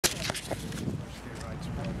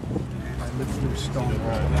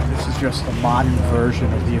Stonewall. And this is just a modern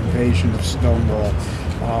version of the invasion of Stonewall.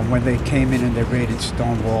 When they came in and they raided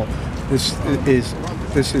Stonewall, this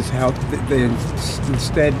is how they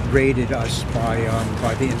instead raided us by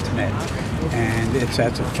the internet, and it's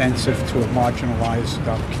as offensive to a marginalized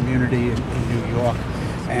community in New York.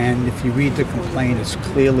 And if you read the complaint, it's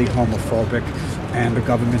clearly homophobic, and the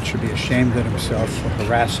government should be ashamed of themselves for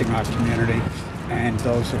harassing our community and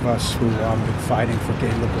those of us who have been fighting for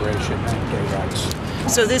gay liberation and gay rights.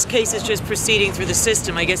 So this case is just proceeding through the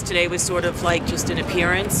system. I guess today was sort of like just an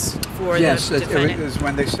appearance for the defendant. Yes, it was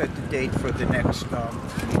when they set the date for the next, for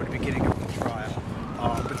the beginning of the trial.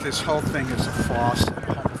 But this whole thing is a farce and a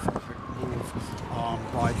homophobic move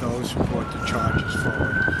by those who brought the charges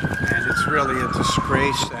forward. And it's really a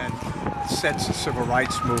disgrace, and it sets the civil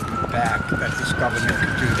rights movement back that this government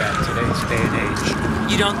could do that in today's day and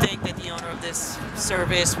age. You don't think that the owner of this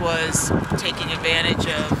service was taking advantage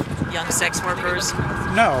of young sex workers?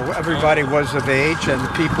 No, everybody was of age, and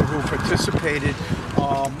the people who participated,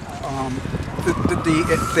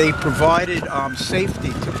 they provided safety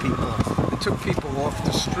to people. It took people off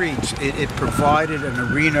the streets. It provided an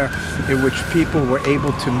arena in which people were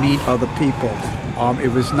able to meet other people.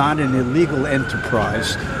 It was not an illegal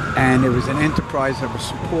enterprise, and it was an enterprise that was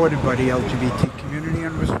supported by the LGBT community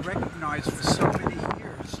and was recognized for so many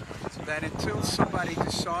years that until somebody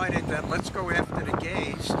decided that let's go after the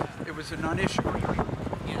gays, it was a non-issue.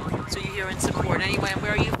 Yeah. So you're here in support. Anyway, and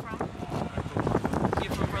where are you from?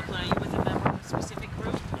 You're from Brooklyn. Are you with a member of a specific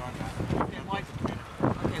group? No, I'm not.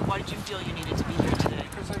 And why did you feel you needed to be here today?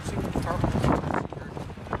 Because I've seen the department of Homeland Security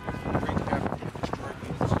wreak havoc and destroy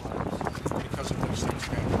people's lives because of those things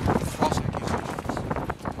happening. False accusations.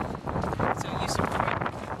 So you support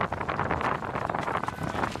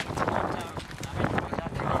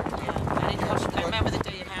I remember the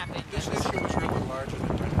day it happened. This issue is really larger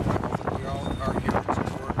than Rentboys. We all are here in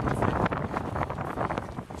support of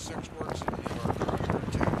sex workers in New York are under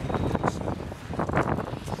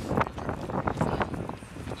attack.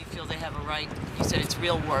 You feel they have a right? You said it's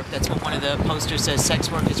real work. That's what one of the posters says. Sex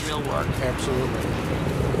work is real work. Absolutely.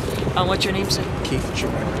 What's your name, sir? Keith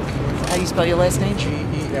Chimerick. How do you spell your last name?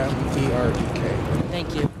 G-E-M-E-R-E-K.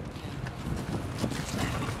 Thank you.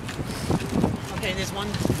 Okay, there's one.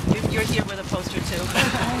 You're here with a poster too.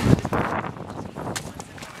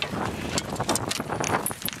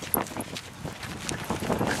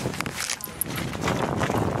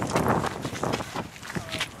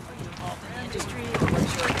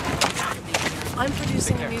 I'm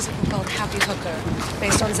producing a musical called Happy Hooker,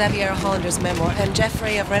 based on Xavier Hollander's memoir, and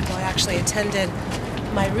Jeffrey of Rentboy actually attended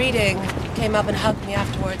my reading, came up and hugged me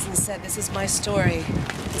afterwards and said, "This is my story.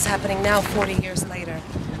 It's happening now 40 years later."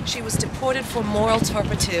 She was deported for moral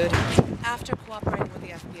turpitude after cooperating with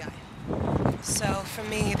the FBI. So for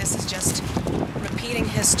me, this is just repeating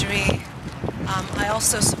history. I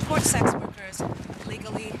also support sex workers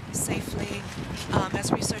legally, safely.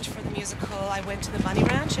 As research for the musical, I went to the Bunny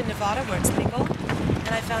Ranch in Nevada where it's legal, and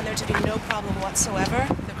I found there to be no problem whatsoever.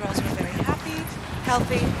 The girls were very happy,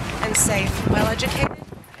 healthy, and safe, well-educated,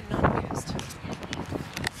 and not abused.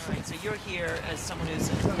 All right, so you're here as someone who's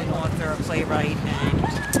an author, a playwright,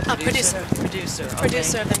 and producer. Producer. Okay.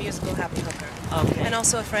 Producer of the musical Happy Hooker. Okay. And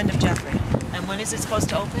also a friend of Jeffrey. And when is it supposed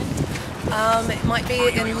to open? It might be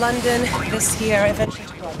in London this year, eventually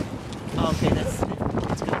to Broadway. Okay, it's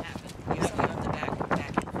going to happen. You have the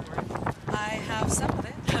back and forth. I have some of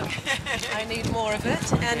it. Okay. I need more of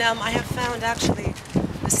it. And I have found, actually,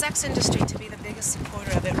 the sex industry to be the biggest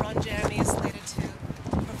supporter of it. Ron Jeremy is slated to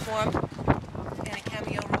perform in a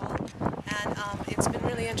cameo role. And it's been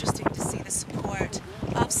really interesting to see the support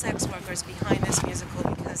of sex workers behind this musical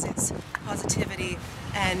because it's positivity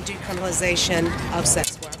and decriminalization of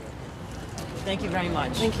sex work. Thank you very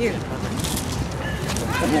much. Thank you.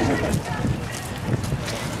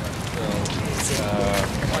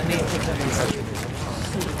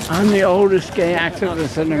 I'm the oldest gay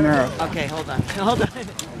activist in America. Okay, hold on. Hold on.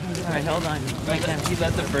 All right, hold on. You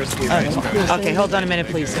let the first gay rights Okay, hold on a minute,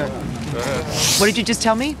 please, sir. What did you just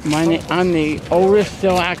tell me? I'm the oldest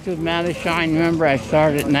still active Mattachine member. I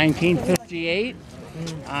started in 1958.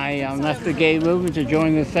 I left the gay movement to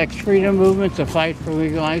join the sex freedom movement to fight for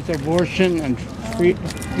legalized abortion and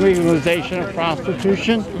legalization of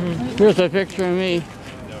prostitution. Here's a picture of me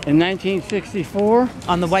in 1964.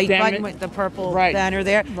 On the white button with the purple banner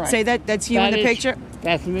there. Right. Say that's you in the picture?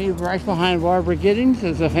 That's me right behind Barbara Giddings.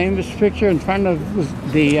 There's a famous picture in front of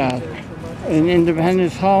the in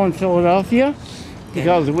Independence Hall in Philadelphia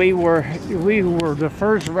because we were the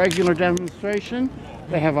first regular demonstration.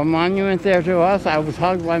 They have a monument there to us. I was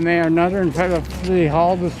hugged by Mayor Nutter in front of City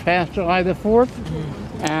Hall this past July the 4th.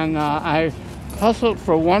 And I hustled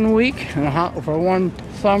for 1 week and for one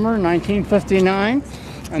summer, 1959.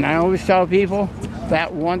 And I always tell people that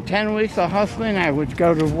 10 weeks of hustling, I would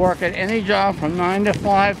go to work at any job from 9 to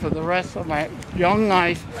 5 for the rest of my young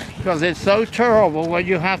life, because it's so terrible what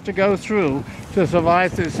you have to go through to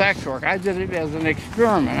survive through sex work. I did it as an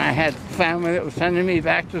experiment. I had family that was sending me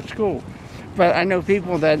back to school. But I know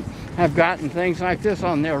people that have gotten things like this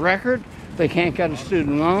on their record. They can't get a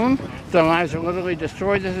student loan. Their lives are literally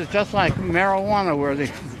destroyed. This is just like marijuana, where the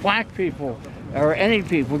black people or any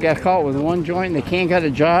people get caught with one joint, they can't get a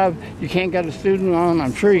job, you can't get a student loan.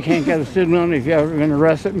 I'm sure you can't get a student loan if you've ever been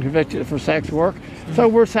arrested and convicted for sex work. So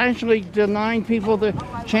we're essentially denying people the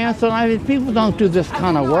chance to life. People don't do this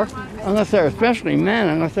kind of work unless they're, especially men,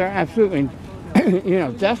 unless they're absolutely,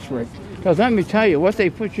 desperate. Because let me tell you, what they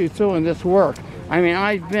put you through in this work. I mean,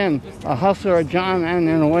 I've been a hustler, a John, and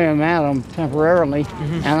in a way a madam temporarily,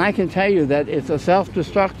 and I can tell you that it's a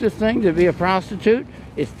self-destructive thing to be a prostitute.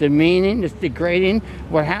 It's demeaning, it's degrading.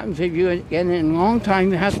 What happens if you get in a long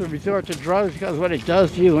time, you have to resort to drugs because what it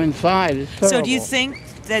does to you inside is terrible. So do you think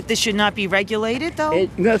that this should not be regulated, though?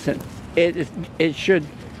 Listen, it should.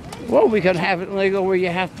 Well, we could have it legal where you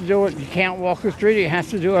have to do it. You can't walk the street. You have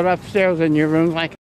to do it upstairs in your room like